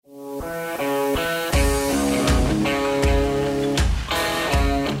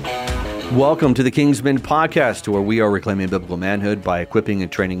Welcome to the Kingsmen podcast, where we are reclaiming biblical manhood by equipping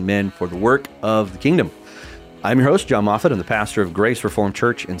and training men for the work of the kingdom. I'm your host, John Moffat. I'm the pastor of Grace Reformed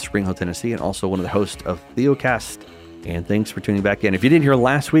Church in Spring Hill, Tennessee, and also one of the hosts of Theocast. And thanks for tuning back in. If you didn't hear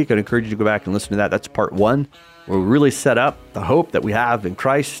last week, I'd encourage you to go back and listen to that. That's part one, where we really set up the hope that we have in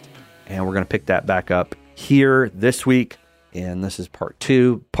Christ. And we're going to pick that back up here this week. And this is part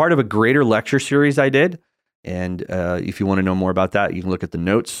two, part of a greater lecture series I did. And if you want to know more about that, you can look at the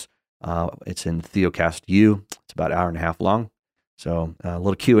notes. It's in Theocast U. It's about an hour and a half long. So a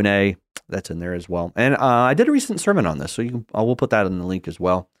little Q&A that's in there as well. And I did a recent sermon on this, so we'll put that in the link as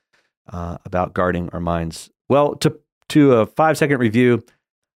well, about guarding our minds. Well, to a 5-second review,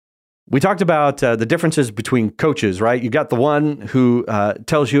 we talked about the differences between coaches, right? You got the one who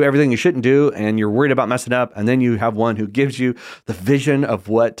tells you everything you shouldn't do and you're worried about messing up. And then you have one who gives you the vision of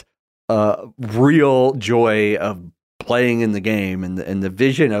what real joy of playing in the game and the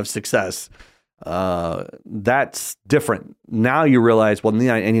vision of success. That's different. Now you realize, well,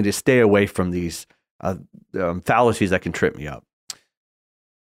 I need to stay away from these fallacies that can trip me up.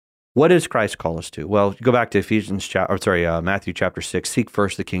 What does Christ call us to? Well, go back to Matthew chapter 6. Seek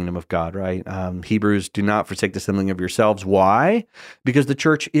first the kingdom of God, right? Hebrews, do not forsake the assembling of yourselves. Why? Because the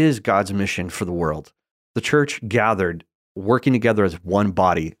church is God's mission for the world. The church gathered, working together as one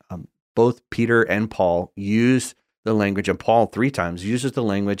body. Both Peter and Paul use the language, and Paul 3 times uses the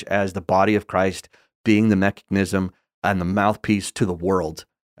language as the body of Christ being the mechanism and the mouthpiece to the world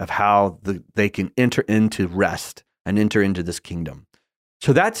of how they can enter into rest and enter into this kingdom.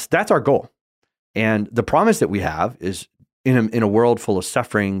 So that's our goal. And the promise that we have is in a world full of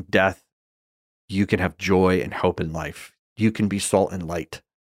suffering, death, you can have joy and hope in life. You can be salt and light,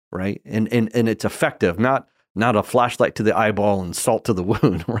 right? And it's effective, not a flashlight to the eyeball and salt to the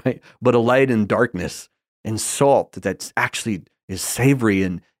wound, right? But a light in darkness and salt that actually is savory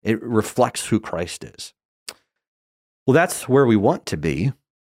and it reflects who Christ is. Well, that's where we want to be.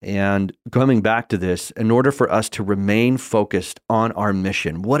 And coming back to this, in order for us to remain focused on our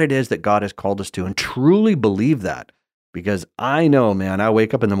mission, what it is that God has called us to, and truly believe that, because I know, man, I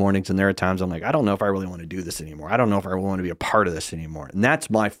wake up in the mornings and there are times I'm like, I don't know if I really want to do this anymore. I don't know if I want to be a part of this anymore. And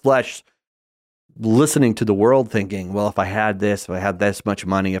that's my flesh listening to the world thinking, well, if I had this much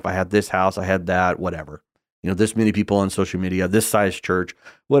money, if I had this house, I had that, whatever. This many people on social media, this size church,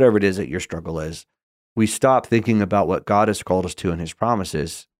 whatever it is that your struggle is. We stop thinking about what God has called us to in his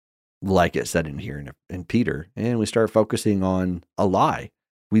promises, like it said in here in Peter, and we start focusing on a lie.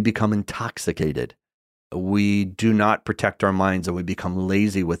 We become intoxicated. We do not protect our minds and we become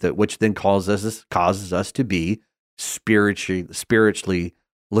lazy with it, which then causes us to be spiritually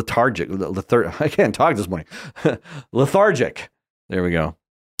lethargic. I can't talk this morning. Lethargic. There we go.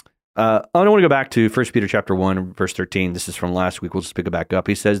 I want to go back to 1 Peter chapter 1, verse 13. This is from last week. We'll just pick it back up.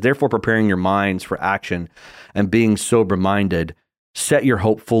 He says, therefore, preparing your minds for action and being sober-minded, set your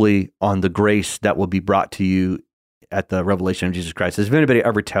hope fully on the grace that will be brought to you at the revelation of Jesus Christ. If anybody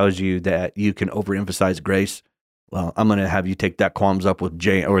ever tells you that you can overemphasize grace, well, I'm going to have you take that qualms up with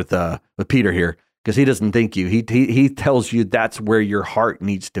Peter here, because he doesn't think you. He tells you that's where your heart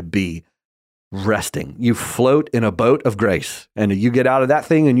needs to be. Resting. You float in a boat of grace and you get out of that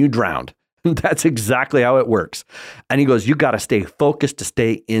thing and you drowned. That's exactly how it works. And he goes, you got to stay focused to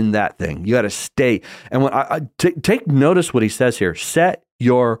stay in that thing. You got to stay. And when I take notice what he says here, set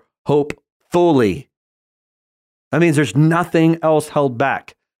your hope fully. That means there's nothing else held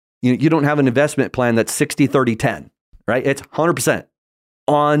back. You don't have an investment plan that's 60, 30, 10, right? It's 100%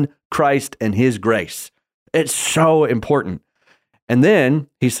 on Christ and his grace. It's so important. And then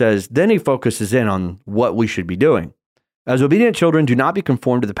he says, then he focuses in on what we should be doing. As obedient children, do not be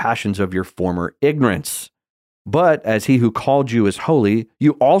conformed to the passions of your former ignorance. But as he who called you is holy,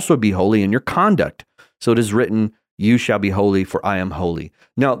 you also be holy in your conduct. So it is written, you shall be holy, for I am holy.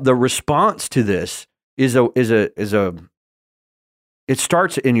 Now, the response to this it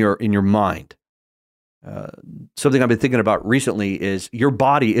starts in your mind. Something I've been thinking about recently is your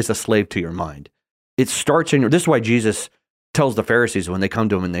body is a slave to your mind. It starts this is why Jesus tells the Pharisees when they come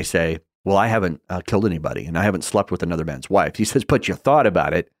to him and they say, well, I haven't killed anybody and I haven't slept with another man's wife. He says, but you thought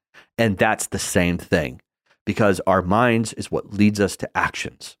about it. And that's the same thing, because our minds is what leads us to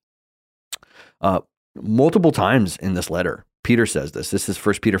actions. Multiple times in this letter, Peter says this. This is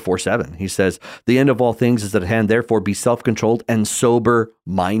 1 Peter 4:7. He says, the end of all things is at hand. Therefore, be self-controlled and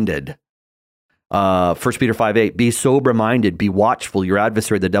sober-minded. 1 Peter 5:8, be sober-minded, be watchful. Your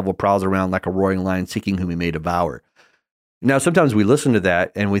adversary, the devil, prowls around like a roaring lion, seeking whom he may devour. Now, sometimes we listen to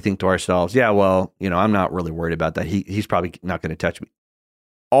that and we think to ourselves, yeah, well, I'm not really worried about that. He's probably not going to touch me.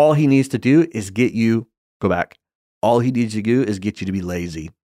 All he needs to do is get you, go back. All he needs to do is get you to be lazy.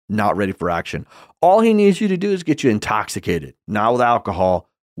 not ready for action. All he needs you to do is get you intoxicated, not with alcohol,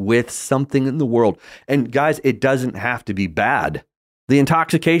 with something in the world. And guys, it doesn't have to be bad. The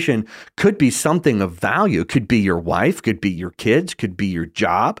intoxication could be something of value. It could be your wife, could be your kids, could be your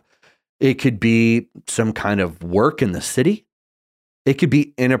job. It could be some kind of work in the city. It could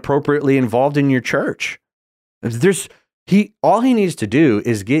be inappropriately involved in your church. All he needs to do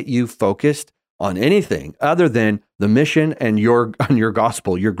is get you focused on anything other than the mission and on your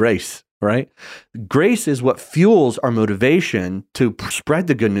gospel, your grace, right? Grace is what fuels our motivation to spread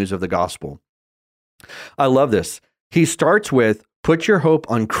the good news of the gospel. I love this. He starts with, put your hope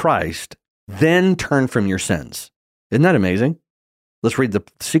on Christ, then turn from your sins. Isn't that amazing? Let's read the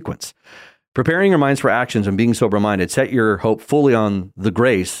sequence. Preparing your minds for actions and being sober-minded, set your hope fully on the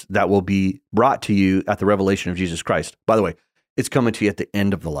grace that will be brought to you at the revelation of Jesus Christ. By the way, it's coming to you at the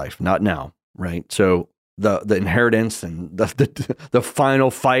end of the life, not now, right? So the inheritance and the final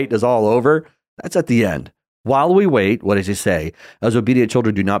fight is all over. That's at the end. While we wait, what does he say? As obedient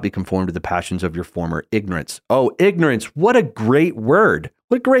children, do not be conformed to the passions of your former ignorance. Oh, ignorance. What a great word.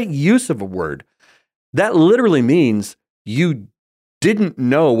 What a great use of a word. That literally means you didn't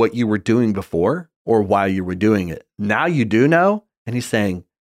know what you were doing before or why you were doing it. Now you do know. And he's saying,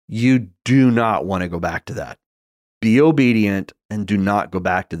 you do not want to go back to that. Be obedient and do not go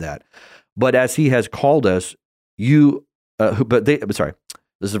back to that. But as he has called us, this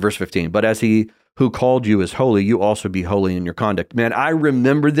is verse 15. But as he who called you is holy, you also be holy in your conduct. Man, I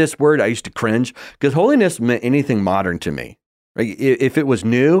remember this word. I used to cringe because holiness meant anything modern to me. Right? If it was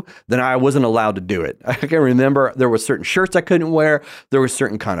new, then I wasn't allowed to do it. I can remember there were certain shirts I couldn't wear. There were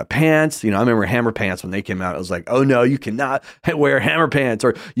certain kind of pants. I remember hammer pants when they came out. It was like, oh no, you cannot wear hammer pants,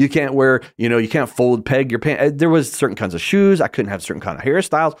 or you can't wear, you can't fold peg your pants. There was certain kinds of shoes. I couldn't have certain kind of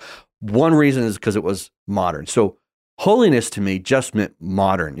hairstyles. One reason is because it was modern. So holiness to me just meant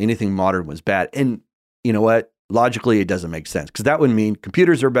modern. Anything modern was bad. And you know what? Logically, it doesn't make sense because that would mean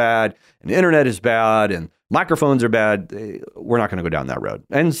computers are bad and the internet is bad and microphones are bad. We're not going to go down that road.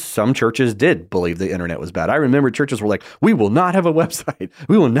 And some churches did believe the internet was bad. I remember churches were like, we will not have a website.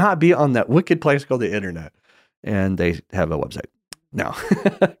 We will not be on that wicked place called the internet. And they have a website now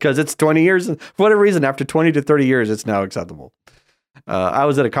because it's 20 years. For whatever reason, after 20 to 30 years, it's now acceptable. I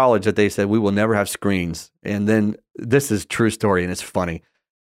was at a college that they said, we will never have screens. And then this is true story and it's funny.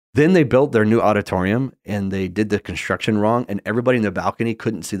 Then they built their new auditorium and they did the construction wrong and everybody in the balcony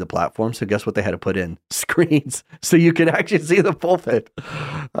couldn't see the platform. So guess what they had to put in? Screens so you could actually see the pulpit.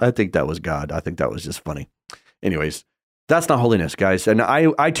 I think that was God. I think that was just funny. Anyways, that's not holiness, guys. And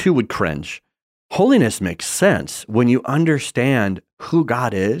I too would cringe. Holiness makes sense when you understand who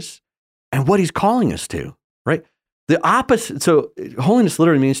God is and what he's calling us to, right? The opposite. So holiness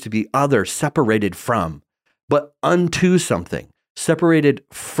literally means to be other, separated from, but unto something. Separated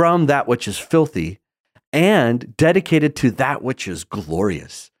from that which is filthy and dedicated to that which is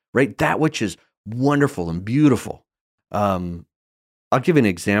glorious, right? That which is wonderful and beautiful. I'll give you an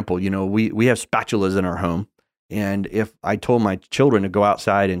example. We have spatulas in our home. And if I told my children to go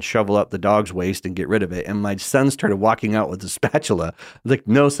outside and shovel up the dog's waste and get rid of it, and my son started walking out with the spatula, like,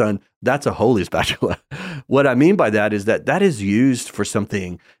 no, son, that's a holy spatula. What I mean by that is that is used for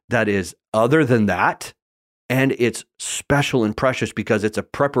something that is other than that. And it's special and precious because it's a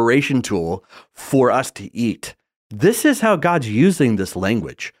preparation tool for us to eat. This is how God's using this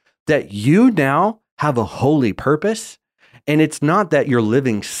language, that you now have a holy purpose. And it's not that you're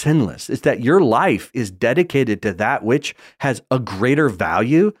living sinless. It's that your life is dedicated to that which has a greater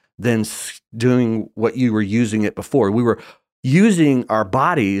value than doing what you were using it before. We were using our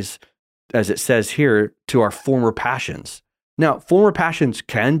bodies, as it says here, to our former passions. Now, former passions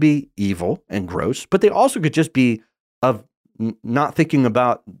can be evil and gross, but they also could just be of not thinking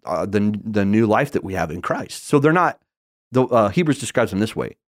about the new life that we have in Christ. So they're not, Hebrews describes them this way.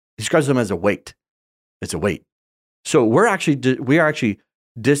 He describes them as a weight. It's a weight. So we are actually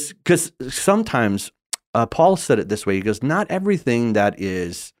because sometimes Paul said it this way. He goes, not everything that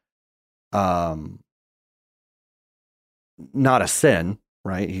is not a sin,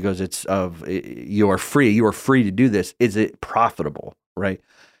 right? He goes, you are free to do this. Is it profitable, right?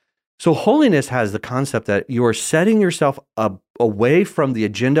 So holiness has the concept that you are setting yourself away from the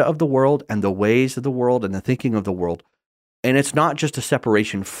agenda of the world and the ways of the world and the thinking of the world. And it's not just a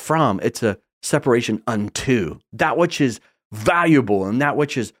separation from, it's a separation unto that which is valuable and that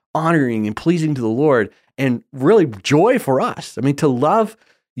which is honoring and pleasing to the Lord and really joy for us. I mean, to love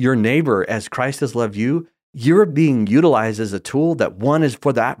your neighbor as Christ has loved you you're being utilized as a tool that, one, is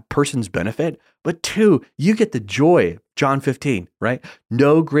for that person's benefit, but two, you get the joy. John 15, right?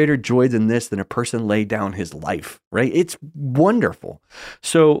 No greater joy than this, than a person lay down his life, right? It's wonderful.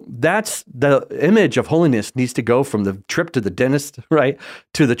 So that's the image of holiness needs to go from the trip to the dentist, right?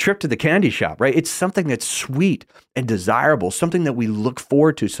 To the trip to the candy shop, right? It's something that's sweet and desirable, something that we look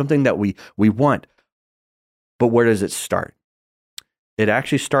forward to, something that we want. But where does it start? It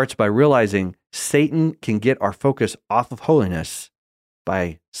actually starts by realizing Satan can get our focus off of holiness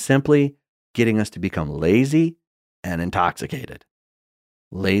by simply getting us to become lazy and intoxicated.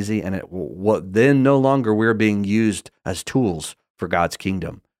 Lazy, and then no longer we're being used as tools for God's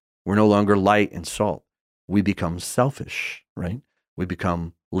kingdom. We're no longer light and salt. We become selfish, right? We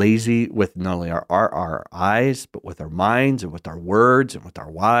become lazy with not only our eyes, but with our minds and with our words and with our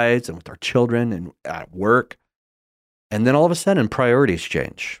wives and with our children and at work. And then all of a sudden, priorities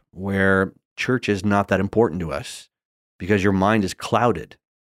change, where church is not that important to us because your mind is clouded.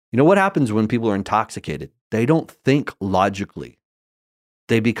 You know what happens when people are intoxicated? They don't think logically.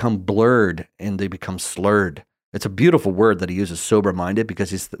 They become blurred and they become slurred. It's a beautiful word that he uses, sober-minded,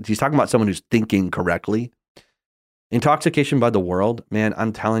 because he's talking about someone who's thinking correctly. Intoxication by the world, man,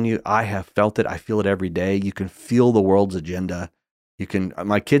 I'm telling you, I have felt it. I feel it every day. You can feel the world's agenda.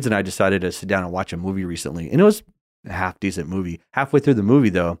 My kids and I decided to sit down and watch a movie recently, and it was a half-decent movie. Halfway through the movie,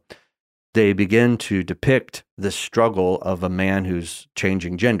 though, they begin to depict the struggle of a man who's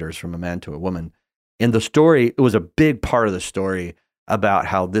changing genders from a man to a woman. In the story, it was a big part of the story about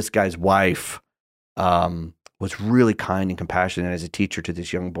how this guy's wife was really kind and compassionate as a teacher to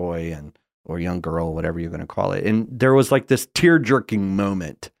this young boy or young girl, whatever you're going to call it. And there was like this tear-jerking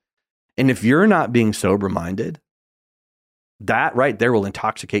moment. And if you're not being sober-minded, that right there will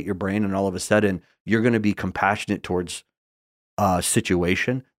intoxicate your brain, and all of a sudden you're going to be compassionate towards a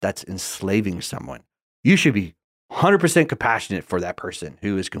situation that's enslaving someone. You should be 100% compassionate for that person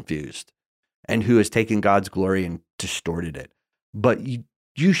who is confused and who has taken God's glory and distorted it. But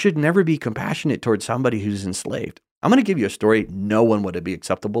you should never be compassionate towards somebody who's enslaved. I'm going to give you a story no one would be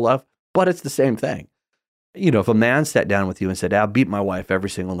acceptable of, but it's the same thing. You know, if a man sat down with you and said, I'll beat my wife every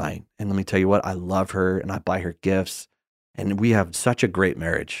single night, and let me tell you what, I love her and I buy her gifts, and we have such a great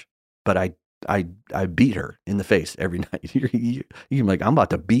marriage, but I beat her in the face every night. You're like, I'm about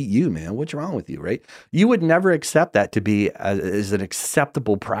to beat you, man. What's wrong with you, right? You would never accept that to be as an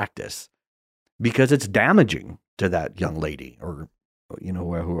acceptable practice because it's damaging to that young lady or, you know,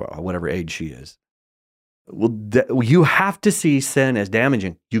 whatever age she is. Well, you have to see sin as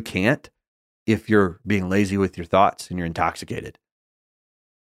damaging. You can't if you're being lazy with your thoughts and you're intoxicated.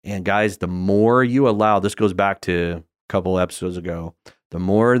 And guys, the more you allow, this goes back to couple episodes ago, the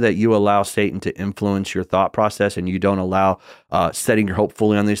more that you allow Satan to influence your thought process and you don't allow setting your hope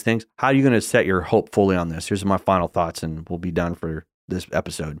fully on these things, how are you going to set your hope fully on this? Here's my final thoughts and we'll be done for this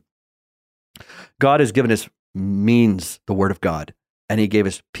episode. God has given us means, the word of God, and he gave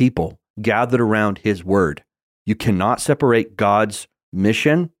us people gathered around his word. You cannot separate God's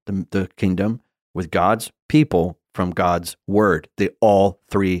mission, the kingdom, with God's people from God's word. They all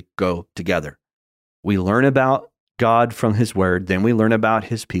three go together. We learn about God from his word, then we learn about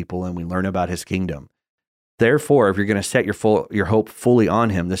his people, and we learn about his kingdom. Therefore, if you're going to set your hope fully on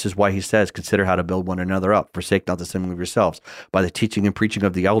him, this is why he says, consider how to build one another up. Forsake not the assembling of yourselves. By the teaching and preaching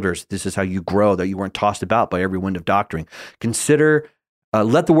of the elders, this is how you grow, that you weren't tossed about by every wind of doctrine. Consider,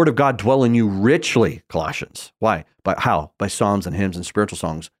 let the word of God dwell in you richly, Colossians. Why? How? By psalms and hymns and spiritual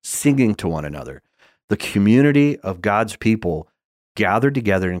songs, singing to one another. The community of God's people gathered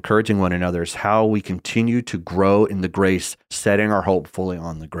together, encouraging one another, is how we continue to grow in the grace, setting our hope fully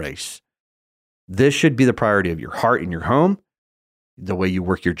on the grace. This should be the priority of your heart and your home. The way you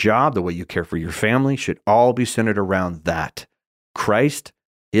work your job, the way you care for your family should all be centered around that. Christ,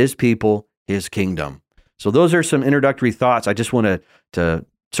 his people, his kingdom. So those are some introductory thoughts. I just want to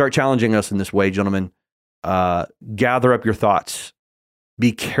start challenging us in this way, gentlemen. Gather up your thoughts.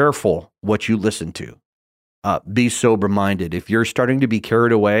 Be careful what you listen to. Be sober-minded. If you're starting to be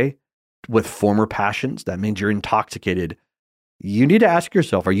carried away with former passions, that means you're intoxicated. You need to ask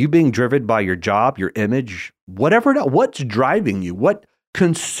yourself, are you being driven by your job, your image, whatever? What's driving you? What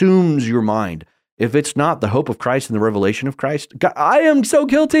consumes your mind? If it's not the hope of Christ and the revelation of Christ, God, I am so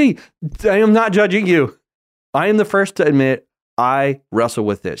guilty. I am not judging you. I am the first to admit I wrestle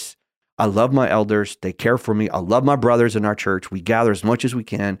with this. I love my elders. They care for me. I love my brothers in our church. We gather as much as we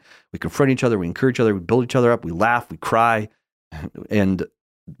can. We confront each other. We encourage each other. We build each other up. We laugh. We cry. And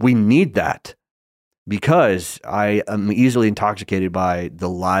we need that because I am easily intoxicated by the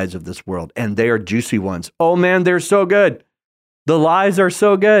lies of this world. And they are juicy ones. Oh, man, they're so good. The lies are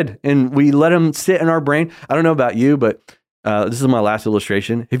so good, and we let them sit in our brain. I don't know about you, but this is my last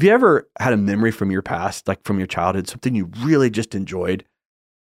illustration. Have you ever had a memory from your past, like from your childhood, something you really just enjoyed,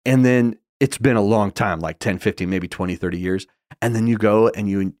 and then it's been a long time, like 10, 15, maybe 20, 30 years, and then you go and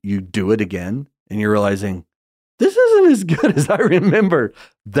you do it again, and you're realizing, this isn't as good as I remember.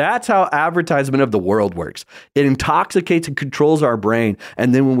 That's how advertisement of the world works. It intoxicates and controls our brain.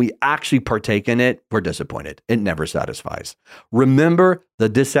 And then when we actually partake in it, we're disappointed. It never satisfies. Remember the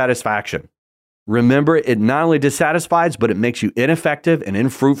dissatisfaction. Remember, it not only dissatisfies, but it makes you ineffective and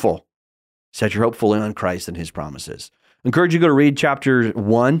unfruitful. Set your hope fully on Christ and his promises. I encourage you to go to read chapter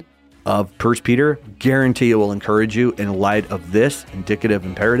 1 of 1 Peter. Guarantee it will encourage you in light of this indicative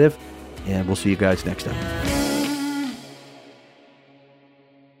imperative. And we'll see you guys next time.